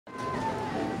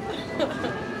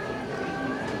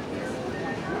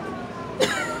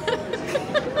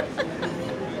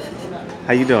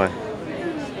How you doing?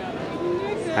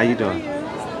 How you doing?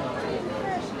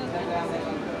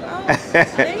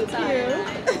 Thank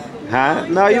you. Huh?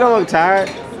 No, you don't look tired.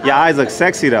 Your eyes look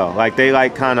sexy though. Like they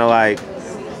like kind of like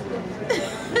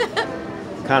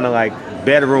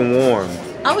bedroom warm.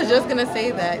 I was just gonna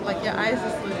say that. Like your eyes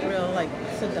just look real like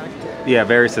seductive. Yeah,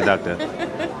 very seductive.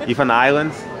 You from the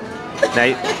islands?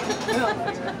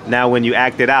 Now when you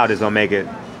act it out, it's gonna make it.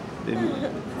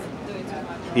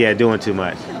 Yeah, doing too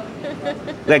much.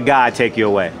 Let God take you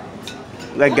away.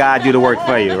 Let God do the work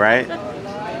for you, right?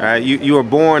 All right. You were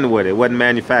born with it. Wasn't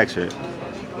manufactured.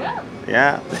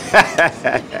 Yeah.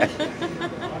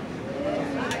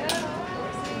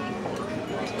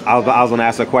 I was gonna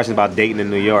ask a question about dating in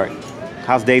New York.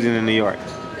 How's dating in New York?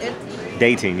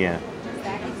 Dating, yeah.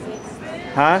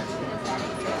 Huh?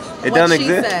 It doesn't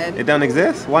exist. Said. It doesn't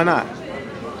exist. Why not? I'm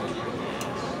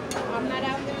not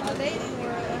out there in the dating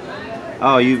world.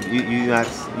 Oh, you have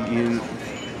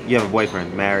a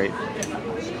boyfriend, married?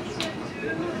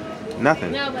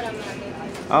 Nothing. No, but I'm not dating.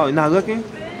 Oh, you're not looking? No, I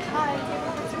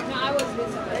was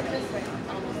with somebody just like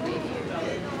almost 8 years ago.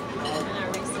 And I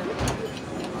recently.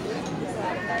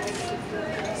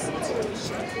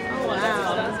 Oh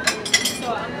wow.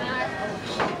 So I'm not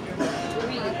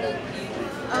really looking.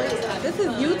 Oh yeah. This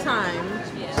is you time.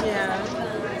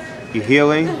 Yeah. You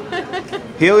healing?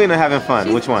 Healing or having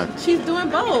fun? Which one? She's doing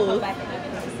both.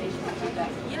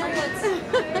 You know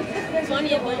what's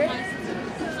funny about my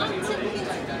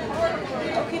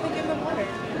okay, then give him water.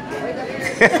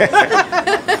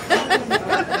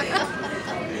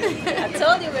 I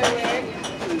told you we're weird.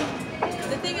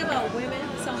 The thing about women,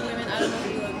 some women, I don't know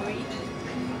if you agree.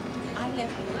 I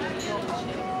left a relationship.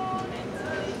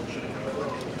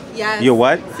 Yes. You're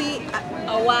what? See, A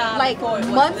while. like before it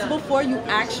was months done. before you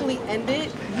actually end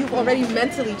it, you've already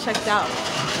mentally checked out.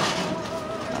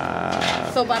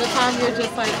 So by the time you're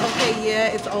just like, okay, yeah,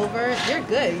 it's over, you're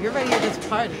good. You're ready to just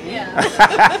party. Yeah.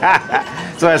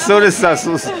 So as soon as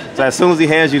he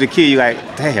hands you the key, you're like,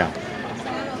 damn.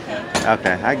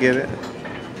 Okay, I get it.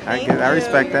 I get it. I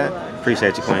respect that.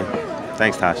 Appreciate you, Queen.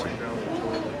 Thanks, Tasha.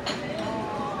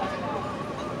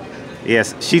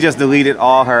 Yes, she just deleted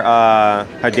all her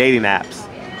dating apps.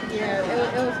 Yeah,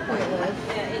 it was pointless.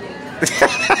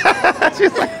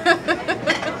 She's like,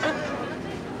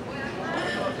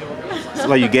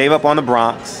 so you gave up on the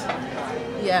Bronx.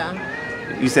 Yeah,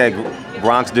 You said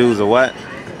Bronx dudes are what?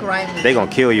 grimy. They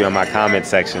gonna kill you in my comment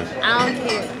section. I don't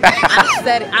care.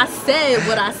 I said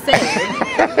what I said.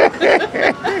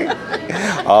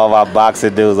 All my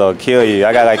boxing dudes will kill you.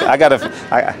 I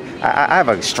have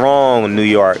a strong New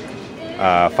York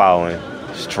following.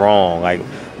 Strong. Like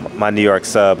my New York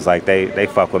subs, like they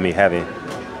fuck with me heavy. I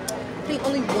think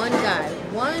only one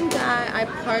guy I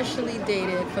partially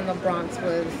dated from the Bronx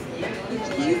was,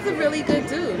 he's a really good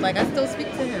dude. Like I still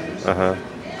speak to him. Uh-huh.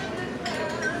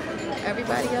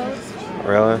 Everybody else,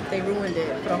 Really? they ruined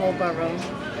it for the whole borough.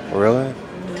 Really?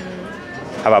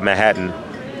 How about Manhattan?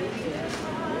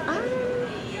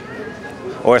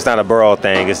 Or it's not a borough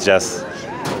thing, it's just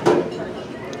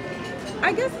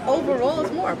I guess overall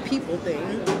it's more a people thing.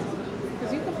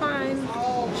 Because you can find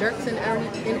jerks in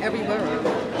every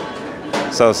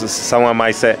borough. so someone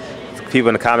might say, people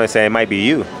in the comments say it might be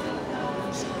you.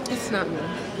 It's not me.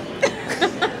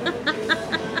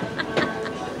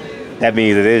 That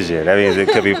means it is you. That means it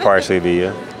could be partially be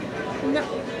you. No,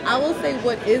 I will say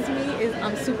what is me is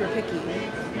I'm super picky.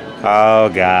 Oh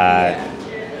God.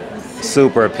 Yeah.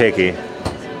 Super picky.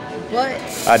 But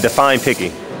Define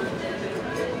picky.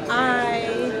 I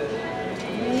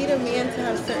need a man to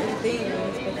have certain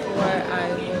things before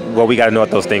I will. Well, we gotta know what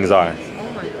those things are.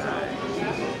 Oh my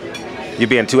God. You're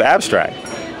being too abstract.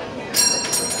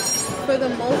 For the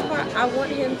most part, I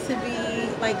want him to be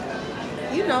like,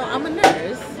 I'm a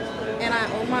nurse. And I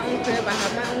own my own crib. I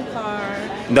have my own car.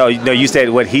 No, you said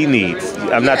what he needs.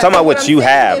 I'm not Yeah, talking about what I'm you saying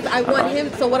have. is I want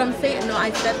him. So what I'm saying, no, I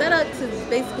set that up to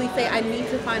basically say I need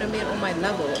to find a man on my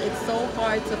level. It's so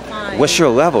hard to find. What's your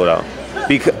level though?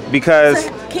 Because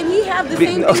Can he have the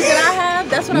same things that I have?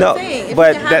 That's what No, I'm saying. If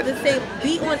but he can have the same,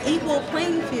 be on equal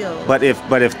playing field. but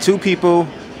if two people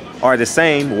are the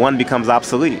same, one becomes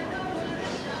obsolete.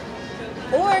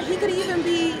 Or he could even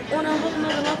be on a whole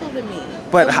nother level than me.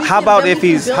 But So we how can- about then if we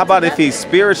can he's build together.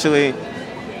 spiritually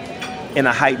in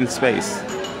a heightened space,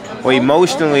 or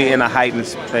emotionally in a heightened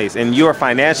space, and you're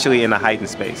financially in a heightened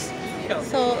space?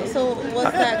 So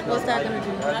what's that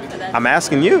gonna do? I'm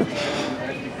asking you.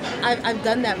 I've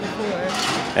done that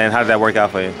before. And how did that work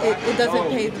out for you? It doesn't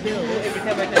pay the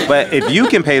bills. But if you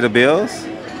can pay the bills,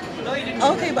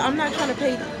 Okay, but I'm not trying to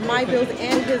pay my bills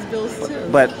and his bills too.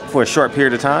 But for a short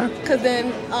period of time? Because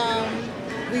then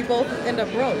we both end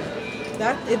up broke.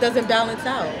 It doesn't balance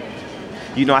out.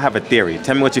 You know, I have a theory.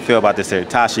 Tell me what you feel about this theory.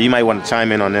 Tasha, you might want to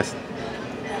chime in on this.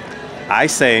 I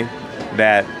say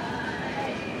that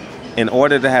in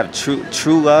order to have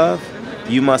true love,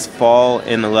 you must fall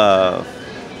in love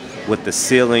with the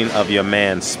ceiling of your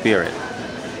man's spirit.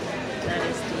 That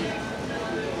is deep.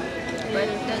 But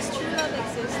does true love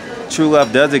exist though? True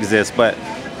love does exist, but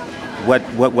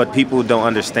what people don't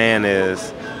understand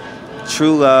is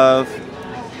true love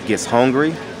gets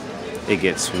hungry, it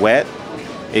gets wet,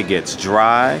 it gets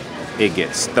dry, it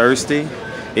gets thirsty,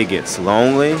 it gets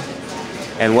lonely.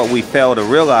 And what we fail to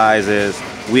realize is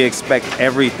we expect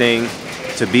everything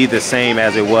to be the same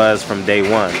as it was from day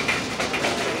one.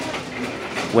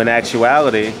 When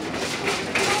actuality,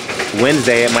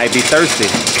 Wednesday it might be thirsty.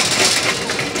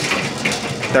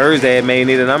 Thursday it may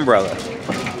need an umbrella.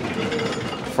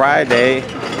 Friday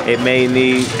it may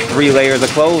need 3 layers of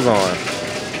clothes on.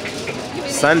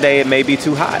 Sunday it may be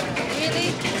too hot.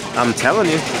 Really? I'm telling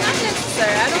you. Not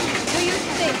necessary. I don't. Do you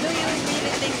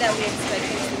really think that we expect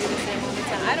things to be the same all the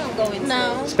time? I don't go into.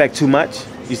 No. Expect too much?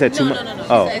 You said too much? No.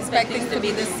 Oh. I expect things to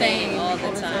be the same all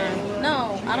the time.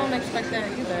 No, I don't expect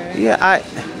that either. Yeah, I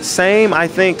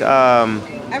think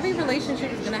Every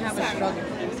relationship is going to have a struggle.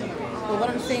 But what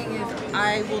I'm saying is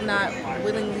I will not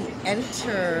willingly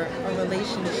enter a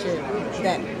relationship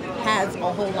that has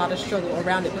a whole lot of struggle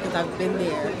around it because I've been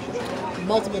there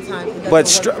multiple times. It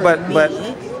doesn't work for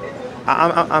me.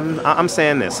 I'm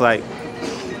saying this, like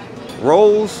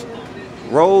Rose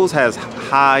has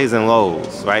highs and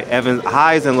lows, right?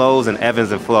 Highs and lows and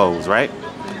ebbs and flows, right?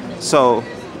 So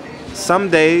some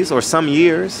days or some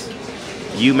years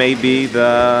you may be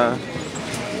the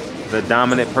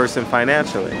dominant person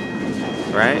financially,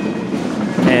 right?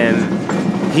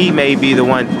 And he may be the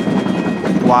one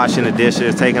washing the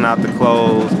dishes, taking out the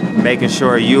clothes, making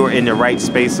sure you're in the right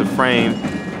space of frame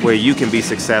where you can be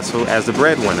successful as the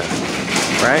breadwinner,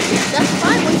 right? That's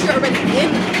fine once you're already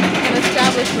in an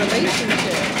established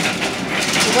relationship.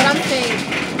 But what I'm saying,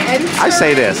 I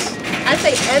say this. I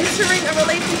say entering a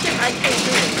relationship, I can't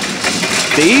do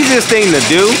it. The easiest thing to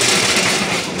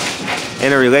do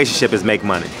in a relationship is make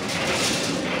money.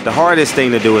 The hardest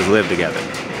thing to do is live together.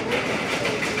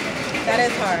 That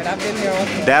is hard. I've been there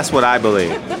also. That's what I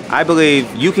believe. I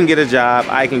believe you can get a job,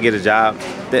 I can get a job.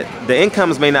 The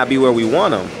incomes may not be where we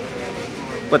want them,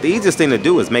 but the easiest thing to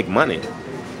do is make money.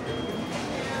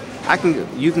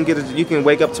 You can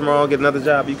wake up tomorrow and get another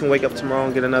job. You can wake up tomorrow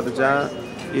and get another job.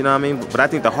 You know what I mean? But I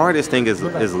think the hardest thing is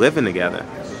living together.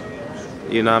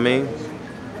 You know what I mean?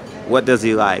 What does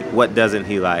he like? What doesn't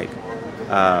he like?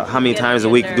 How many times a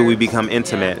week do we become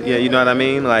intimate? Yeah, you know what I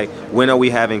mean? Like, when are we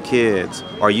having kids?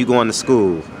 Are you going to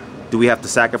school? Do we have to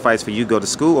sacrifice for you to go to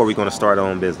school, or are we going to start our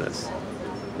own business?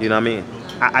 You know what I mean?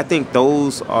 I think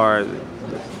those are,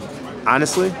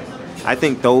 honestly, I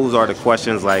think those are the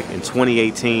questions, like, in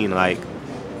 2018, like,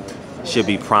 should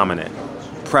be prevalent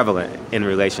in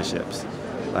relationships.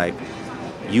 Like,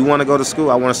 you want to go to school,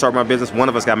 I want to start my business, one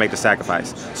of us got to make the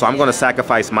sacrifice. So I'm going to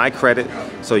sacrifice my credit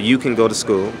so you can go to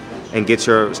school and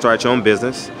start your own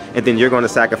business, and then you're going to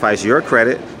sacrifice your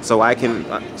credit so I can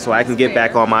get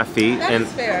back on my feet. That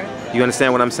is fair. You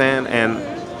understand what I'm saying? And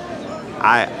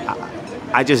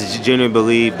I just genuinely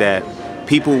believe that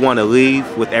people want to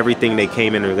leave with everything they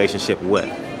came in a relationship with.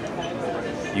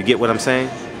 You get what I'm saying?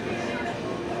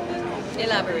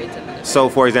 Elaborate a bit. So,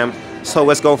 for example,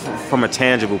 let's go from a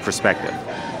tangible perspective.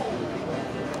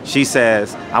 She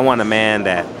says, I want a man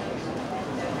that,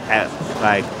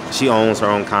 like, she owns her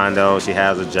own condo, she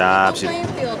has a job. Playing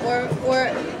field or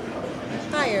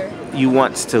higher. You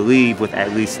want to leave with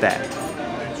at least that,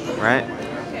 right?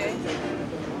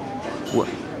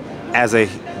 Okay.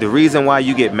 The reason why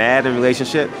you get mad in a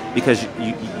relationship, because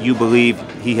you believe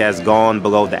he has gone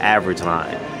below the average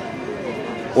line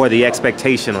or the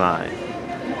expectation line.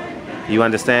 You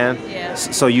understand? Yeah.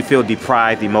 So you feel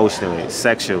deprived emotionally,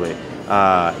 sexually,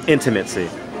 intimacy,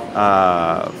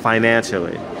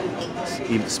 financially,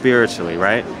 spiritually,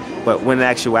 right? But when in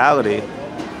actuality,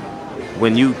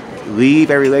 when you leave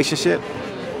a relationship,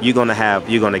 you're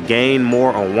gonna gain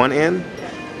more on one end,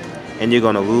 and you're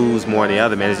gonna lose more on the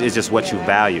other. Man, it's just what you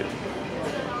value.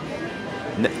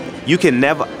 You can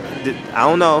never. I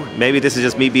don't know. Maybe this is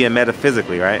just me being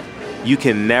metaphysically, right? You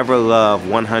can never love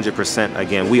 100%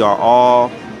 again. We are all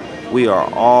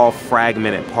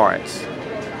fragmented parts,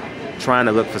 trying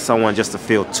to look for someone just to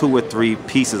fill 2 or 3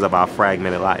 pieces of our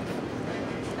fragmented life.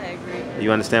 I agree.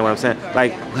 You understand what I'm saying?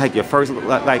 Like your first,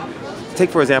 like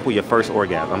take for example your first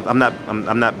orgasm. I'm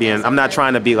not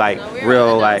trying to be like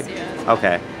real, like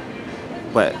Okay.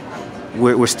 But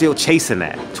we're still chasing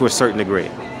that to a certain degree.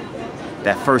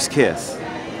 That first kiss.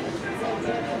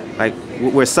 Like,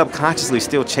 we're subconsciously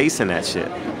still chasing that shit.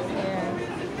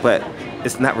 Yeah. But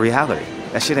it's not reality.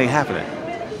 That shit ain't happening.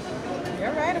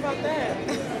 You're right about that.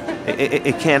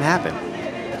 It can't happen.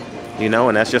 You know,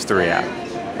 and that's just the reality.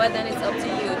 But then it's up to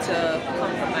you to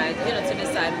compromise, to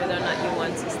decide whether or not you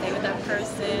want to stay with that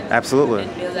person. Absolutely.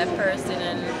 And build that person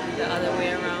and the other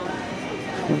way around.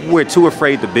 We're too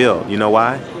afraid to build. You know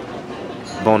why?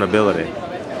 Vulnerability.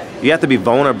 You have to be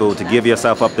vulnerable to give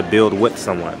yourself up to build with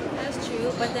someone. That's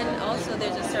true, but then also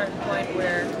there's a certain point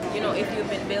where, if you've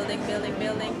been building,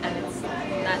 and it's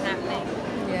not happening,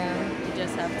 Yeah. you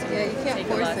just have to Yeah, you can't take a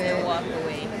force loss it. and walk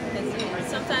away. Because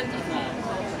sometimes,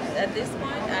 at this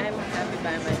point, I'm happy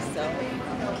by myself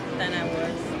than I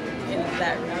was in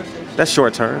that relationship. That's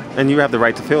short term, and you have the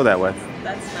right to feel that way.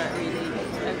 That's not really a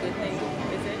good thing,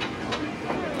 is it?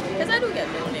 Because I do get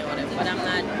lonely or whatever, but I'm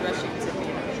not rushing to be.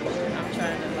 I'm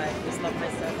trying to just love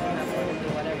myself and have fun and do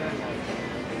whatever.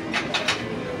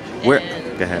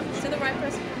 Go ahead. To the right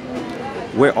person.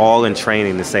 We're all in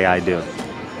training to say I do. I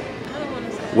don't want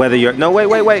to say. Whether you're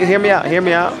wait, hear me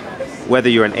out. Whether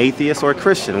you're an atheist or a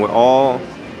Christian, we're all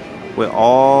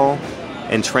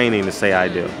in training to say I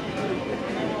do.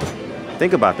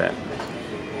 Think about that.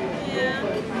 Yeah.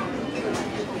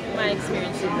 My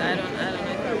experiences, I don't know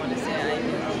if I want to say I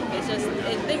do. It's just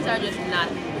things are just not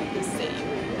the same.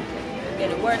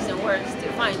 Getting worse and worse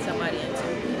to find somebody and to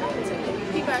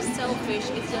people are selfish.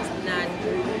 It's just not.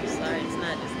 Sorry, it's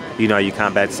not. You know how you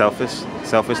combat selfishness?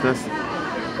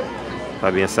 By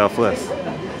being selfless.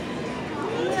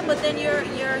 Yeah, but then you're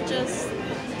just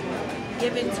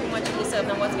giving too much of yourself,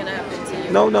 and what's gonna happen to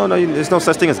you? No. There's no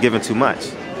such thing as giving too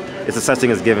much. It's a such thing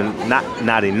as giving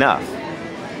not enough.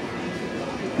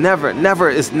 Never.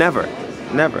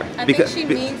 I think she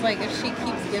means like if she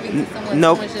keeps giving to someone.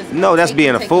 No, that's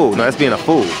being a fool. No, that's being a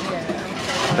fool.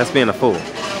 Yeah. That's being a fool.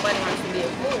 Nobody wants to be a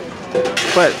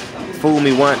fool. But fool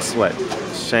me once, what?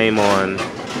 Shame on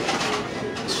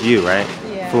you, right?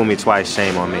 Yeah. Fool me twice,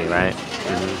 shame on me, right?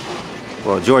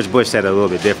 Well, George Bush said it a little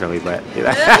bit differently, but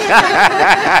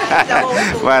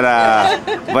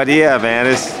but yeah, man,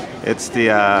 it's the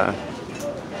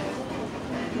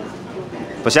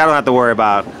but y'all don't have to worry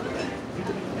about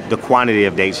the quantity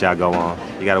of dates y'all go on.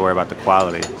 You got to worry about the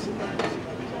quality.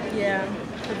 Yeah.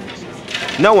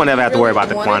 No one ever have to worry about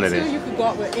the Wanted quantity. to, you could go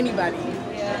out with anybody.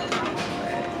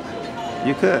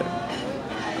 You could.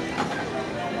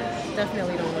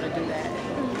 Definitely don't want to do that.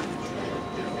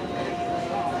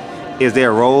 Is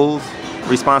there roles,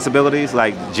 responsibilities,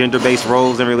 like gender-based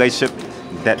roles in relationship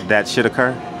that should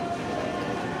occur?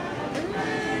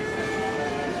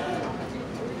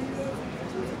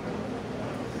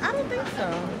 I don't think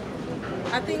so.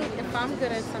 I think if I'm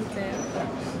good at something,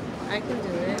 I can do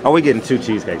it. Oh, we're getting 2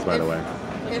 cheesecakes, by the way.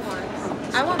 If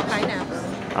I want pineapple.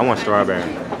 I want strawberry. Oh,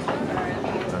 I have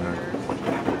a question.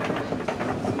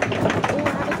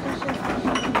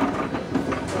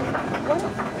 What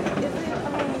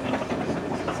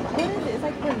is it? It's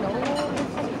like granola or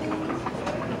something?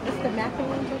 It's the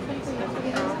macaroons or something? That's what it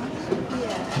is?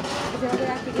 Yeah. Is there a way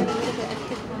I could get a little bit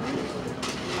extra time?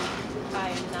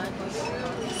 I'm not going to.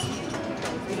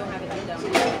 We don't have it down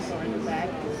or in the back.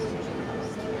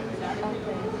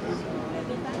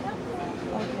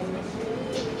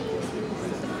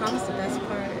 Promise the best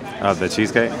part. Of the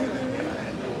cheesecake?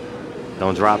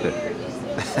 Don't drop it.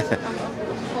 I'm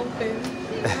hoping.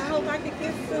 I hope I can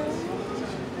get some.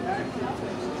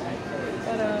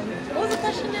 But what was the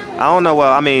question now? I don't know.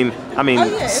 Well, I mean,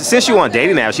 yeah, since you on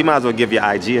dating apps, you might as well give your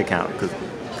IG account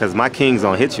because my king's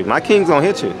gonna hit you. My king's gonna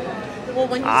hit you. Well,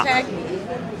 when you tag me,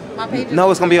 my page is... No,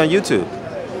 it's gonna be on YouTube.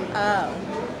 Oh.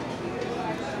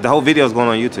 The whole video is going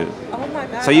on YouTube. Oh my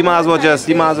God. So you might as well just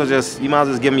give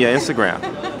them your Instagram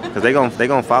because they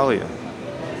gonna follow you.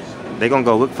 They gonna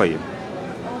go look for you.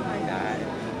 Oh my God.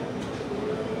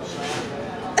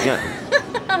 Yeah.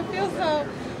 I feel so...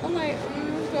 I'm like,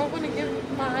 do I want to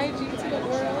give my IG to the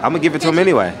world? I'm gonna give it to them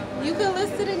anyway. You can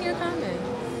list it in your comments.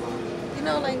 You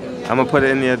know, like in your... I'm gonna put it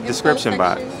in the info description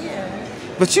box. section,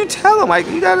 yeah. But you tell them, like,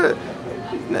 you gotta...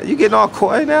 You getting all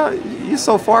coy now? You're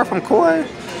so far from coy.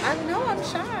 I know I'm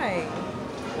shy.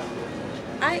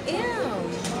 I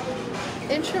am.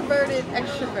 Introverted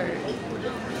extrovert.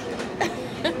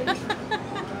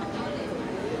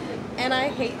 And I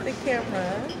hate the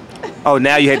camera. Oh,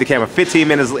 now you hate the camera. 15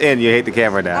 minutes in, you hate the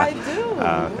camera now. I do.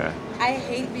 Oh, okay. I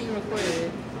hate being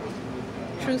recorded.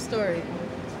 True story.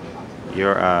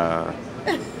 You're,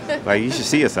 like, you should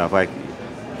see yourself. Like,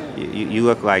 you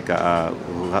look like a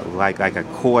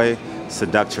coy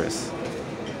seductress.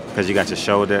 Cause you got your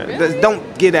shoulder. Really?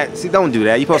 Don't get that. See, don't do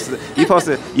that. You supposed to do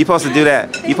that. You supposed to do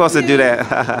that. You supposed to do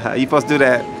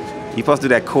that. You supposed to do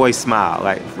that coy smile.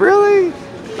 Like, really?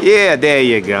 Yeah, there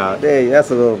you go. That's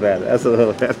a little better. That's a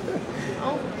little better.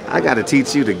 Oh, I gotta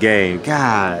teach you the game.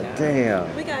 God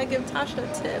damn. we gotta give Tasha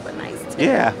a tip, a nice tip.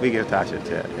 Yeah, we give Tasha a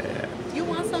tip. Yeah. You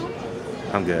want some?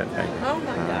 I'm good. Thank you. Oh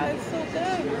my God, it's so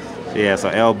good. Yeah, so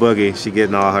L Boogie, she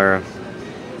getting all her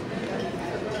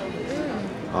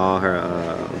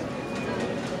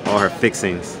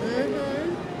fixings.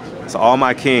 So all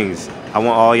my kings, I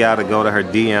want all y'all to go to her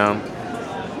DM.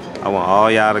 I want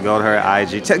all y'all to go to her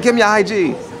IG. Give me your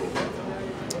IG.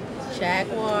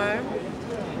 Jaguar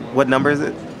What number is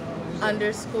it? _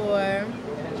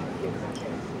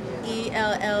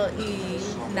 ELLE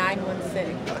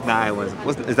 916.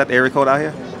 916. Is that the area code out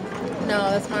here? No,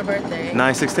 that's my birthday.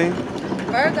 916?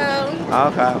 Virgo,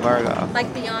 Okay, Virgo. like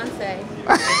Beyonce.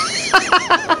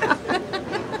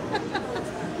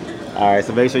 All right,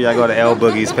 so make sure y'all go to L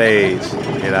Boogie's page.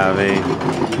 You know what I mean?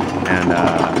 And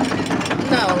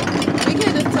No, we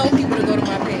can't just tell people to go to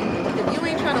my page. If you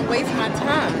ain't trying to waste my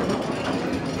time,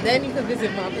 then you can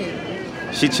visit my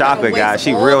page. she chocolate, guys.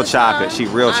 She All real the chocolate. time, She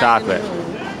real I'm in chocolate. the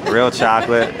mood. Real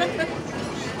chocolate.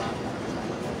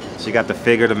 She got the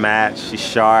figure to match. She's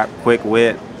sharp, quick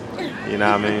wit. You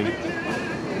know what I mean?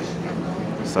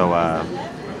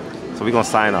 So we gonna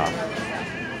sign off.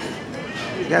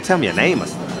 You gotta tell me your name or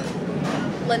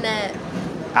something. Lynette.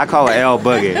 I call her L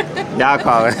Boogie. Y'all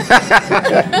call her.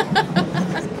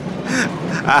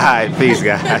 All right, peace,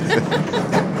 guys.